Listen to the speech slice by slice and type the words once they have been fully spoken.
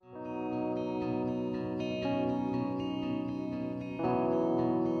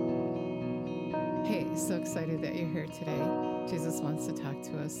So excited that you're here today. Jesus wants to talk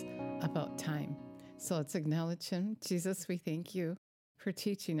to us about time. So let's acknowledge him. Jesus, we thank you for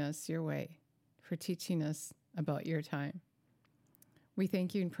teaching us your way, for teaching us about your time. We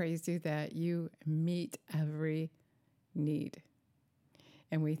thank you and praise you that you meet every need.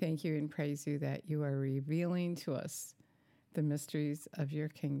 And we thank you and praise you that you are revealing to us the mysteries of your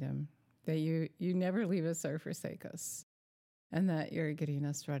kingdom, that you never leave us or forsake us, and that you're getting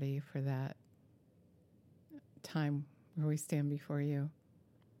us ready for that time where we stand before you.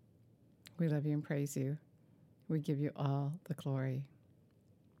 We love you and praise you. We give you all the glory.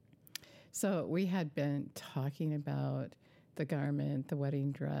 So we had been talking about the garment, the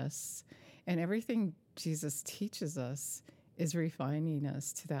wedding dress, and everything Jesus teaches us is refining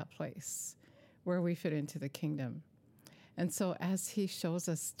us to that place where we fit into the kingdom. And so as he shows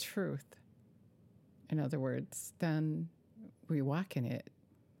us truth, in other words, then we walk in it.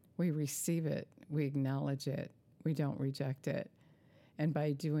 We receive it, we acknowledge it, we don't reject it. And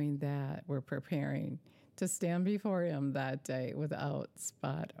by doing that, we're preparing to stand before him that day without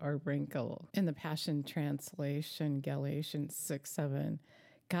spot or wrinkle. In the Passion Translation, Galatians 6:7,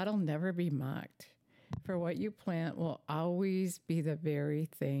 God will never be mocked. For what you plant will always be the very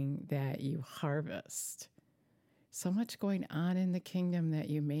thing that you harvest. So much going on in the kingdom that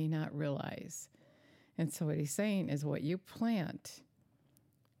you may not realize. And so what he's saying is what you plant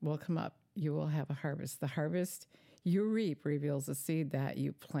will come up. You will have a harvest. The harvest you reap reveals the seed that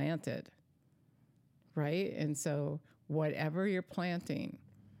you planted, right? And so whatever you're planting,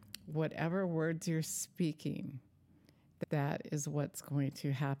 whatever words you're speaking, that is what's going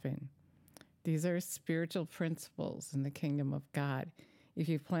to happen. These are spiritual principles in the kingdom of God. If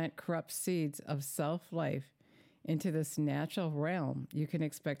you plant corrupt seeds of self-life into this natural realm, you can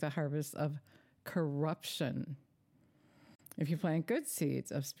expect a harvest of corruption. If you plant good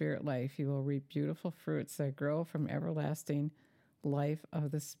seeds of spirit life, you will reap beautiful fruits that grow from everlasting life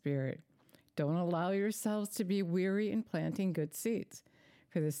of the Spirit. Don't allow yourselves to be weary in planting good seeds,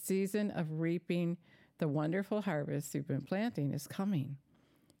 for the season of reaping the wonderful harvest you've been planting is coming.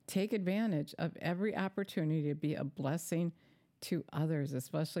 Take advantage of every opportunity to be a blessing to others,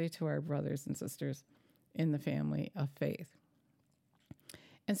 especially to our brothers and sisters in the family of faith.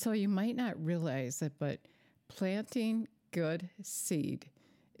 And so you might not realize it, but planting good seed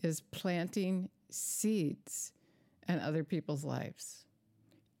is planting seeds in other people's lives,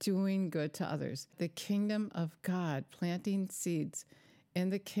 doing good to others. The kingdom of God, planting seeds in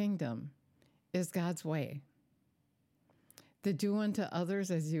the kingdom, is God's way. The do unto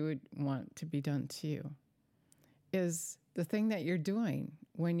others as you would want to be done to you is the thing that you're doing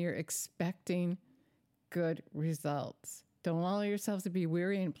when you're expecting good results. Don't allow yourselves to be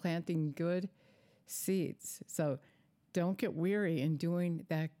weary in planting good seeds. So don't get weary in doing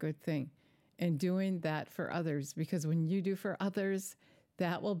that good thing and doing that for others, because when you do for others,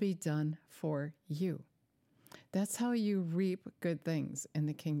 that will be done for you. That's how you reap good things in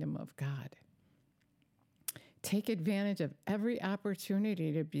the kingdom of God. Take advantage of every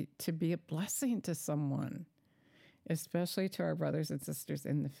opportunity to be a blessing to someone, especially to our brothers and sisters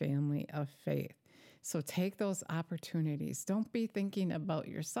in the family of faith. So take those opportunities. Don't be thinking about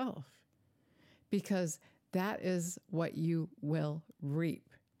yourself, because that is what you will reap.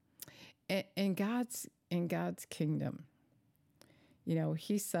 In God's kingdom,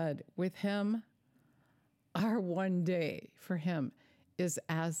 he said, with him, our one day for him is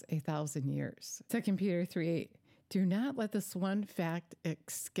as 1,000 years. 2 Peter 3:8, do not let this one fact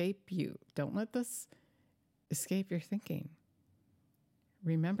escape you. Don't let this escape your thinking.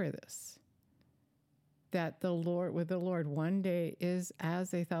 Remember this, that with the Lord, one day is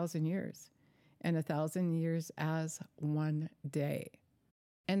as 1,000 years, and 1,000 years as one day.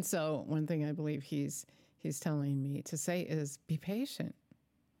 And so one thing I believe he's telling me to say is be patient.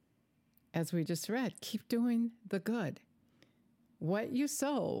 As we just read, keep doing the good. What you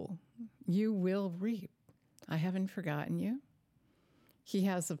sow, you will reap. I haven't forgotten you. He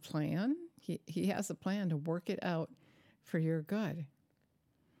has a plan. He has a plan to work it out for your good.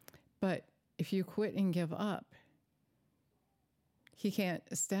 But if you quit and give up, he can't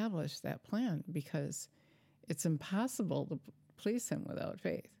establish that plan, because it's impossible to please him without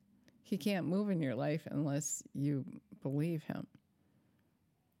faith. He can't move in your life unless you believe him.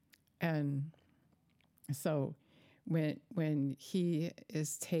 And so when he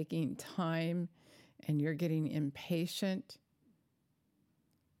is taking time and you're getting impatient,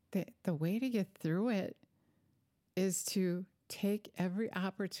 the way to get through it is to take every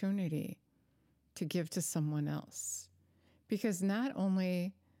opportunity to give to someone else. Because not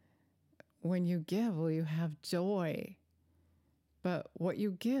only when you give will you have joy, but what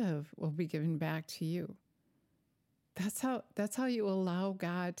you give will be given back to you. That's how you allow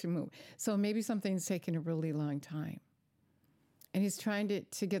God to move. So maybe something's taken a really long time, and he's trying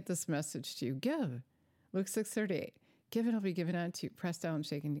to get this message to you. Give. Luke 6:38. Give, and it'll be given unto you, pressed down,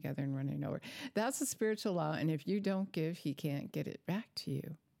 shaken together, and running over. That's a spiritual law, and if you don't give, he can't get it back to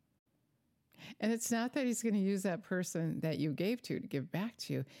you. And it's not that he's going to use that person that you gave to give back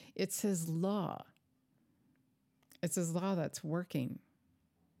to you. It's his law. It's his law that's working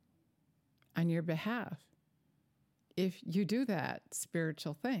on your behalf if you do that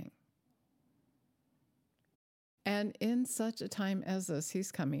spiritual thing. And in such a time as this,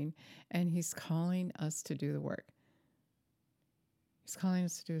 he's coming and he's calling us to do the work. He's calling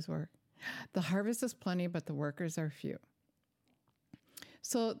us to do his work. The harvest is plenty, but the workers are few.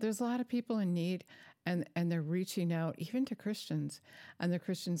 So there's a lot of people in need, and they're reaching out even to Christians, and the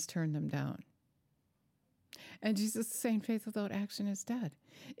Christians turn them down. And Jesus is saying faith without action is dead.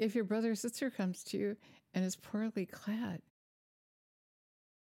 If your brother or sister comes to you and is poorly clad,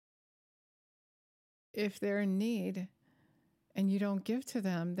 if they're in need and you don't give to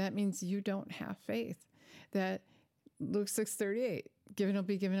them, that means you don't have faith. That Luke 6:38, given will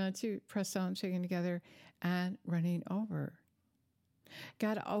be given unto you, pressed down, shaken together, and running over.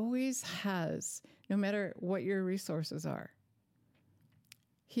 God always has, no matter what your resources are,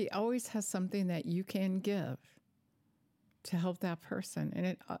 he always has something that you can give to help that person.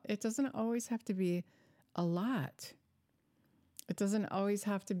 And it doesn't always have to be a lot. It doesn't always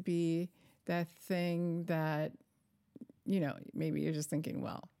have to be that thing that, maybe you're just thinking,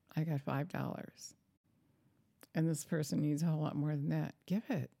 well, I got $5 and this person needs a whole lot more than that. Give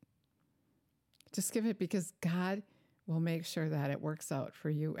it. Just give it, because God will make sure that it works out for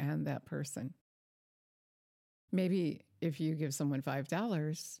you and that person. Maybe if you give someone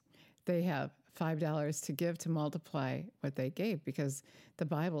 $5, they have $5 to give to multiply what they gave, because the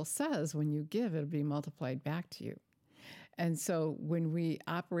Bible says when you give, it'll be multiplied back to you. And so when we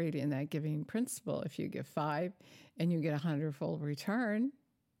operate in that giving principle, if you give 5 and you get 100-fold return,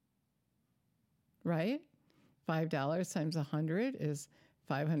 right? $5 times 100 is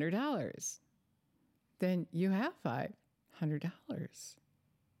 $500. Then you have $500.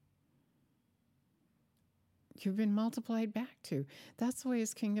 You've been multiplied back to. That's the way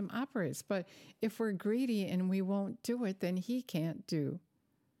his kingdom operates. But if we're greedy and we won't do it, then he can't do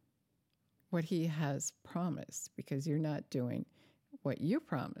what he has promised, because you're not doing what you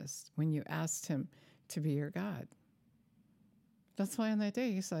promised when you asked him to be your God. That's why on that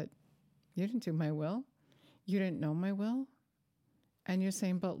day he said, you didn't do my will. You didn't know my will. And you're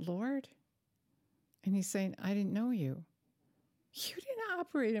saying, but Lord? And he's saying, I didn't know you. You didn't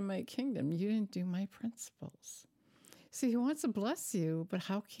operate in my kingdom. You didn't do my principles. See, he wants to bless you, but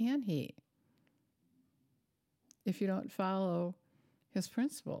how can he if you don't follow his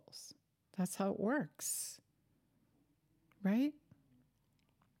principles? That's how it works, right?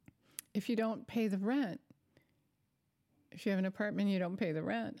 If you don't pay the rent, if you have an apartment and you don't pay the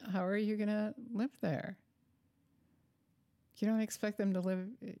rent, how are you going to live there? You don't expect them to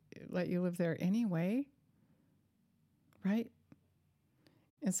let you live there anyway, right?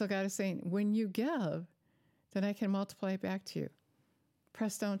 And so God is saying, when you give, then I can multiply it back to you.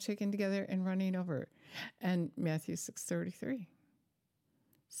 Pressed down, shaken together, and running over. And Matthew 6:33.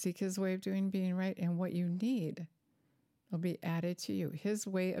 Seek his way of doing and being right, and what you need will be added to you. His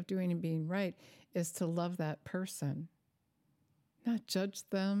way of doing and being right is to love that person, not judge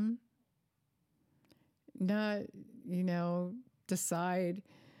them, not, decide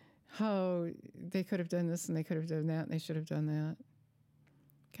how they could have done this and they could have done that and they should have done that.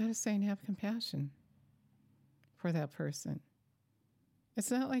 God is saying, have compassion for that person.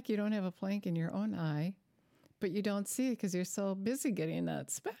 It's not like you don't have a plank in your own eye, but you don't see it because you're so busy getting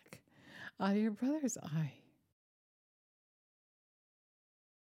that speck out of your brother's eye.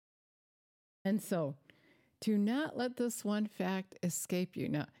 And so, do not let this one fact escape you.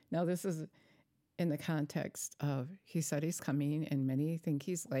 Now this is in the context of, he said he's coming and many think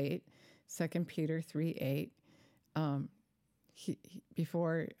he's late. 2 Peter 3:8.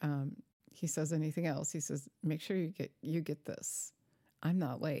 Before he says anything else, he says, make sure you get this. I'm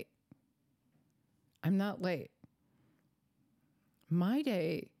not late. I'm not late. My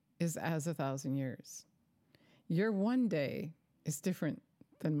day is as 1,000 years. Your one day is different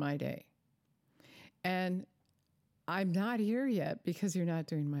than my day. And I'm not here yet because you're not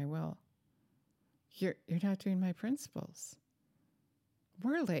doing my will. You're not doing my principles.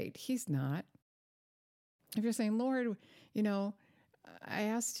 We're late. He's not. If you're saying, Lord, I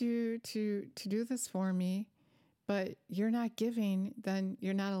asked you to do this for me, but you're not giving, then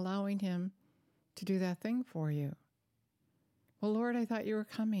you're not allowing him to do that thing for you. Well, Lord, I thought you were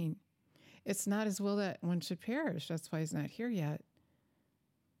coming. It's not his will that one should perish. That's why he's not here yet.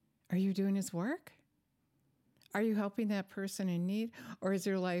 Are you doing his work? Are you helping that person in need? Or is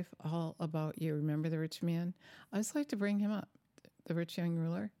your life all about you? Remember the rich man? I just like to bring him up, the rich young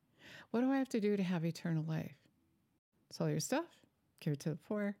ruler. What do I have to do to have eternal life? Sell your stuff, give it to the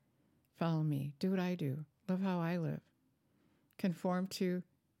poor, follow me, do what I do, live how I live, conform to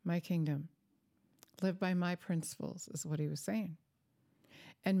my kingdom, live by my principles, is what he was saying.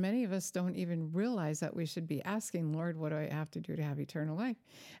 And many of us don't even realize that we should be asking, Lord, what do I have to do to have eternal life?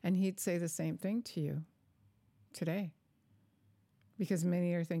 And he'd say the same thing to you today. Because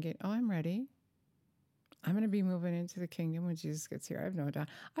many are thinking, oh, I'm ready. I'm going to be moving into the kingdom when Jesus gets here. I have no doubt.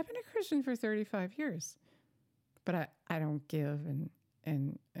 I've been a Christian for 35 years, but I don't give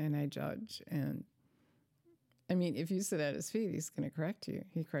and I judge. And I mean, if you sit at his feet, he's going to correct you.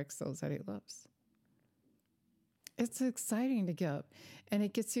 He corrects those that he loves. It's exciting to give, and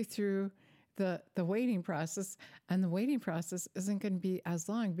it gets you through the waiting process. And the waiting process isn't going to be as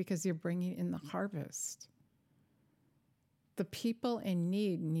long because you're bringing in the harvest. The people in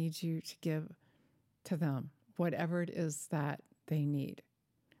need you to give to them whatever it is that they need,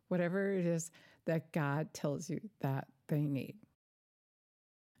 whatever it is that God tells you that they need.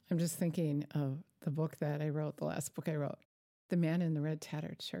 I'm just thinking of the book that I wrote, the last book I wrote, The Man in the Red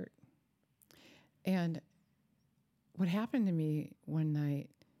Tattered Shirt. And what happened to me one night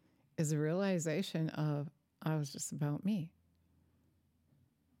is a realization of I was just about me.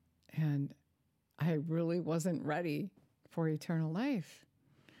 And I really wasn't ready for eternal life.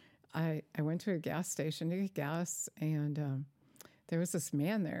 I went to a gas station to get gas, and there was this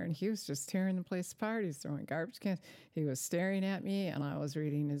man there, and he was just tearing the place apart. He was throwing garbage cans. He was staring at me, and I was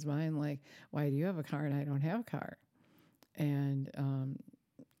reading his mind like, why do you have a car and I don't have a car? And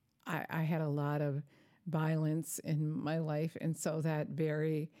I had a lot of violence in my life, and so that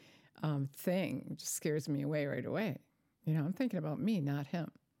very thing just scares me away right away. You know, I'm thinking about me, not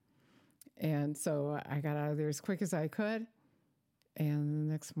him. And so I got out of there as quick as I could, and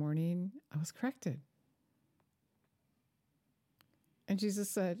the next morning I was corrected. And Jesus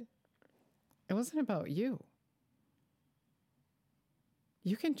said, it wasn't about you.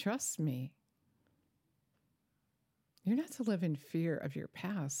 You can trust me. You're not to live in fear of your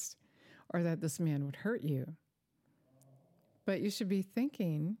past or that this man would hurt you. But you should be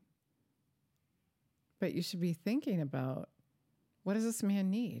thinking about, what does this man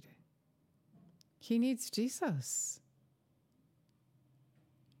need? He needs Jesus.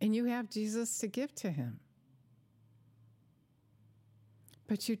 And you have Jesus to give to him.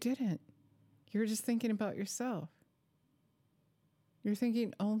 But you didn't. You're just thinking about yourself. You're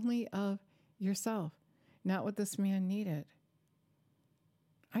thinking only of yourself, not what this man needed.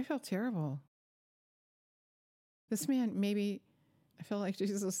 I felt terrible. This man, maybe, I felt like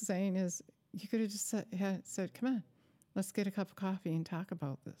Jesus was saying is, you could have just said, come on, let's get a cup of coffee and talk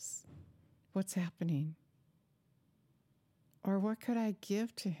about this. What's happening? Or what could I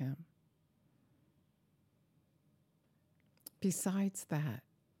give to him? Besides that,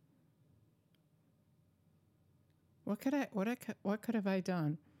 what could have I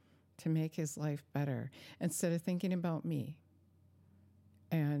done to make his life better instead of thinking about me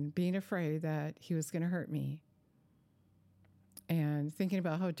and being afraid that he was going to hurt me and thinking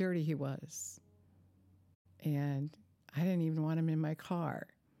about how dirty he was. And I didn't even want him in my car.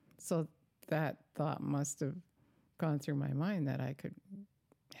 So that thought must have gone through my mind that I could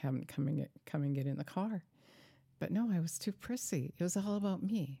have him come and get in the car. But no, I was too prissy. It was all about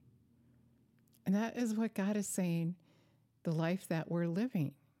me. And that is what God is saying, the life that we're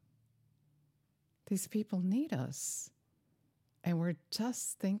living. These people need us. And we're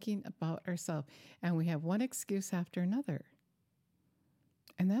just thinking about ourselves. And we have one excuse after another.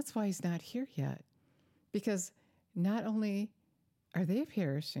 And that's why he's not here yet. Because not only are they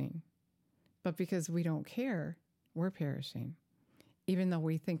perishing, but because we don't care, we're perishing. Even though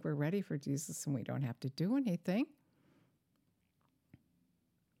we think we're ready for Jesus and we don't have to do anything.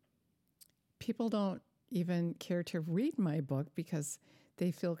 People don't even care to read my book because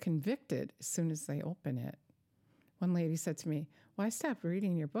they feel convicted as soon as they open it. One lady said to me, well, I stopped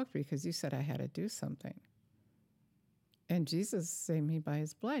reading your book because you said I had to do something. And Jesus saved me by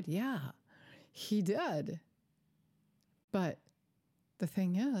his blood. Yeah, he did. But the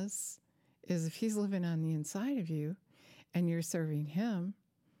thing is if he's living on the inside of you and you're serving him,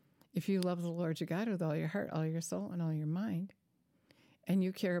 if you love the Lord your God with all your heart, all your soul, and all your mind, and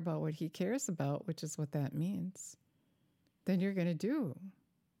you care about what he cares about, which is what that means, then you're going to do.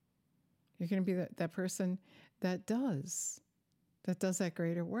 You're going to be that person that does that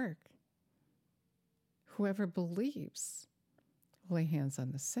greater work. Whoever believes lay hands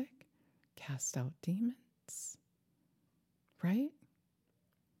on the sick, cast out demons, right?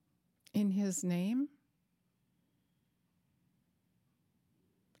 In his name,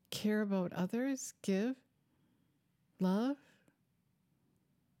 care about others, give, love.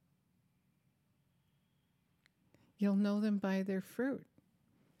 You'll know them by their fruit.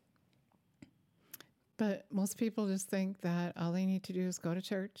 But most people just think that all they need to do is go to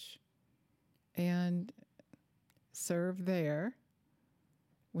church and serve there,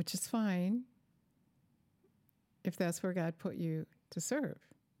 which is fine if that's where God put you to serve.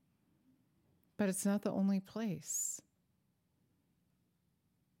 But it's not the only place.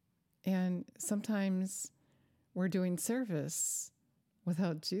 And sometimes we're doing service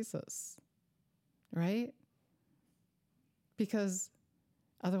without Jesus, right? Because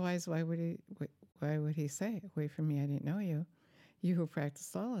otherwise, why would he say, "Away from me, I didn't know you, you who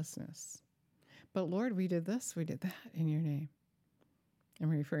practice lawlessness"? But Lord, we did this, we did that in your name. I'm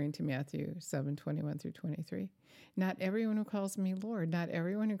referring to Matthew 7:21-23. Not everyone who calls me Lord, not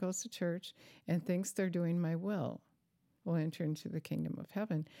everyone who goes to church and thinks they're doing my will enter into the kingdom of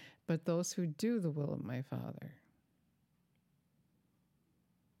heaven, but those who do the will of my Father.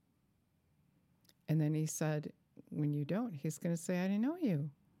 And then he said, when you don't, he's going to say, I didn't know you.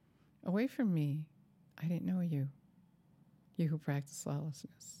 Away from me, I didn't know you, you who practice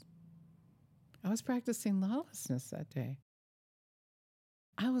lawlessness. I was practicing lawlessness that day.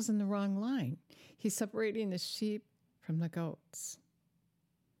 I was in the wrong line. He's separating the sheep from the goats,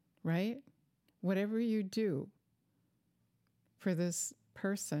 right? Whatever you do for this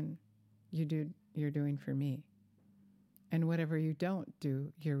person, you're doing for me. And whatever you don't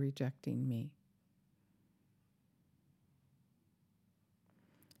do, you're rejecting me.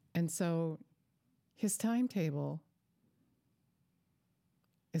 And so his timetable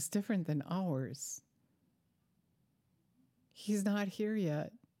is different than ours. He's not here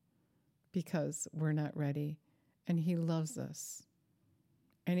yet because we're not ready, and he loves us,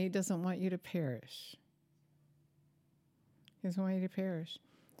 and he doesn't want you to perish. He doesn't want you to perish.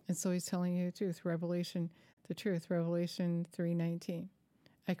 And so he's telling you the truth. Revelation 3:19.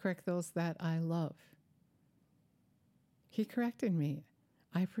 I correct those that I love. He corrected me.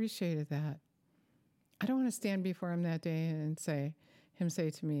 I appreciated that. I don't want to stand before him that day and say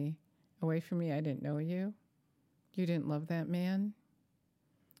to me, away from me, I didn't know you. You didn't love that man.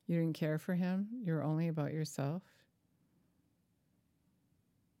 You didn't care for him. You were only about yourself.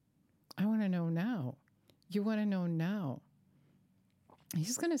 I want to know now. You want to know now.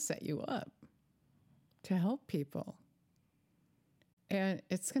 He's going to set you up to help people. And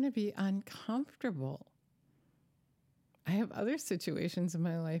it's going to be uncomfortable. I have other situations in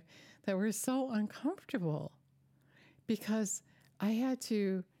my life that were so uncomfortable because I had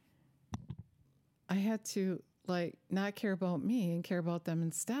to like not care about me and care about them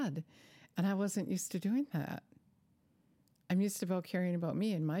instead. And I wasn't used to doing that. I'm used to about caring about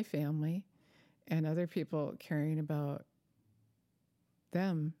me and my family and other people caring about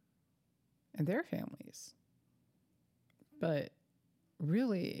them and their families. But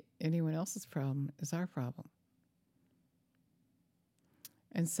really, anyone else's problem is our problem.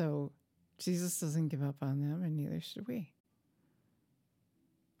 And so Jesus doesn't give up on them, and neither should we.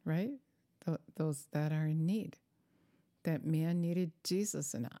 Right? Those that are in need. That man needed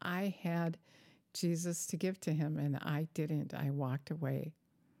Jesus, and I had Jesus to give to him, and I didn't. I walked away.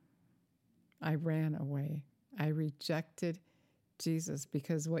 I ran away. I rejected Jesus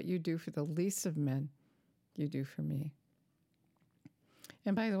because what you do for the least of men, you do for me.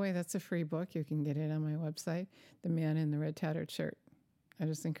 And by the way, that's a free book. You can get it on my website, The Man in the Red Tattered Shirt. I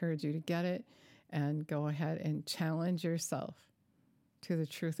just encourage you to get it and go ahead and challenge yourself to the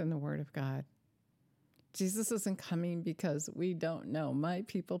truth and the Word of God. Jesus isn't coming because we don't know. My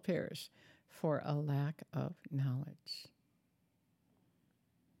people perish for a lack of knowledge.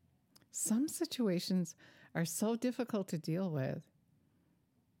 Some situations are so difficult to deal with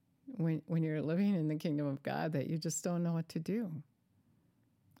when you're living in the kingdom of God that you just don't know what to do.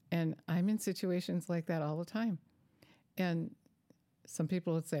 And I'm in situations like that all the time. And some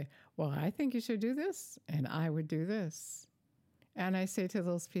people would say, well, I think you should do this, and I would do this. And I say to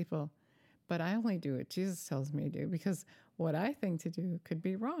those people, but I only do what Jesus tells me to do because what I think to do could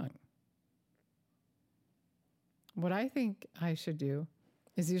be wrong. What I think I should do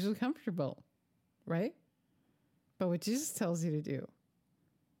is usually comfortable, right? But what Jesus tells you to do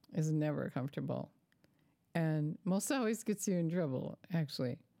is never comfortable. And most always gets you in trouble,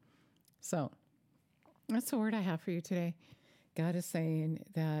 actually. So that's the word I have for you today. God is saying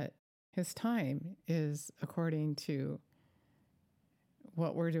that his time is according to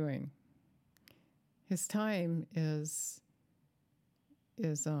what we're doing. His time is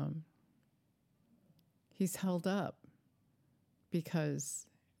is he's held up because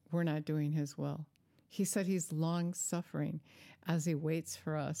we're not doing his will. He said he's long suffering as he waits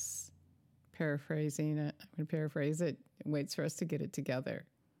for us. Paraphrasing it, I'm going to paraphrase it. Waits for us to get it together,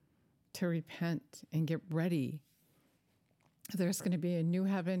 to repent and get ready. There's going to be a new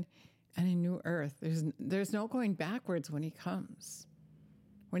heaven and a new earth. There's no going backwards when he comes.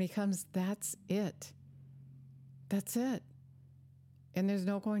 When he comes, that's it. That's it. And there's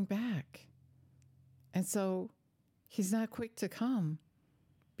no going back. And so he's not quick to come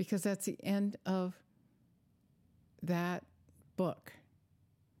because that's the end of that book.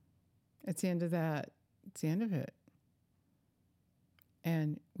 It's the end of that. It's the end of it.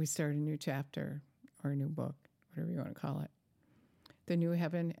 And we start a new chapter or a new book, whatever you want to call it. The new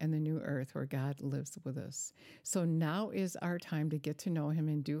heaven and the new earth where God lives with us. So now is our time to get to know him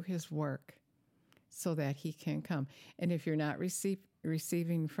and do his work so that he can come. And if you're not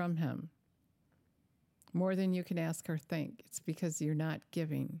receiving from him more than you can ask or think, it's because you're not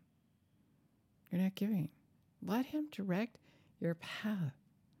giving. You're not giving. Let him direct your path.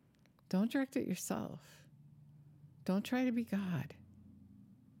 Don't direct it yourself. Don't try to be God.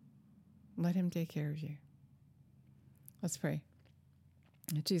 Let him take care of you. Let's pray.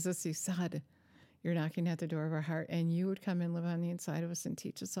 Jesus, you said you're knocking at the door of our heart, and you would come and live on the inside of us and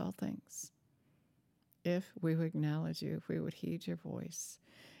teach us all things if we would acknowledge you, if we would heed your voice.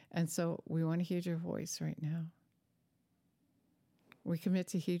 And so we want to heed your voice right now. We commit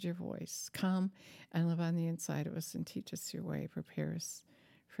to heed your voice. Come and live on the inside of us and teach us your way. Prepare us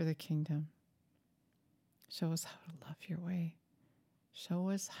for the kingdom. Show us how to love your way. Show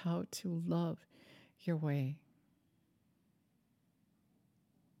us how to love your way.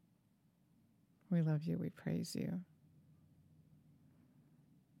 We love you. We praise you.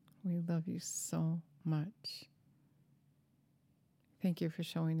 We love you so much. Thank you for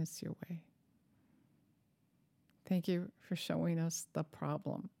showing us your way. Thank you for showing us the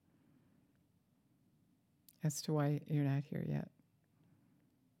problem as to why you're not here yet.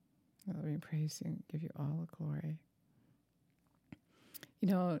 Let me praise you and give you all the glory. You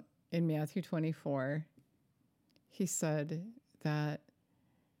know, in Matthew 24, he said that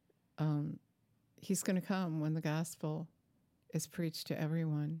he's going to come when the gospel is preached to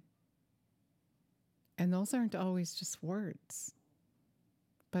everyone. And those aren't always just words,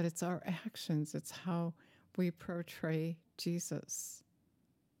 but it's our actions. It's how we portray Jesus.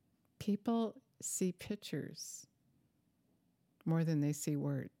 People see pictures more than they see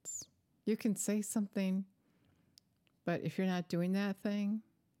words. You can say something, but if you're not doing that thing,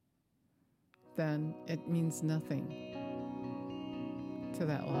 then it means nothing to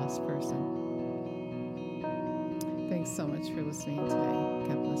that lost person. Thanks so much for listening today.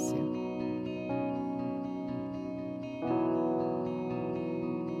 God bless you.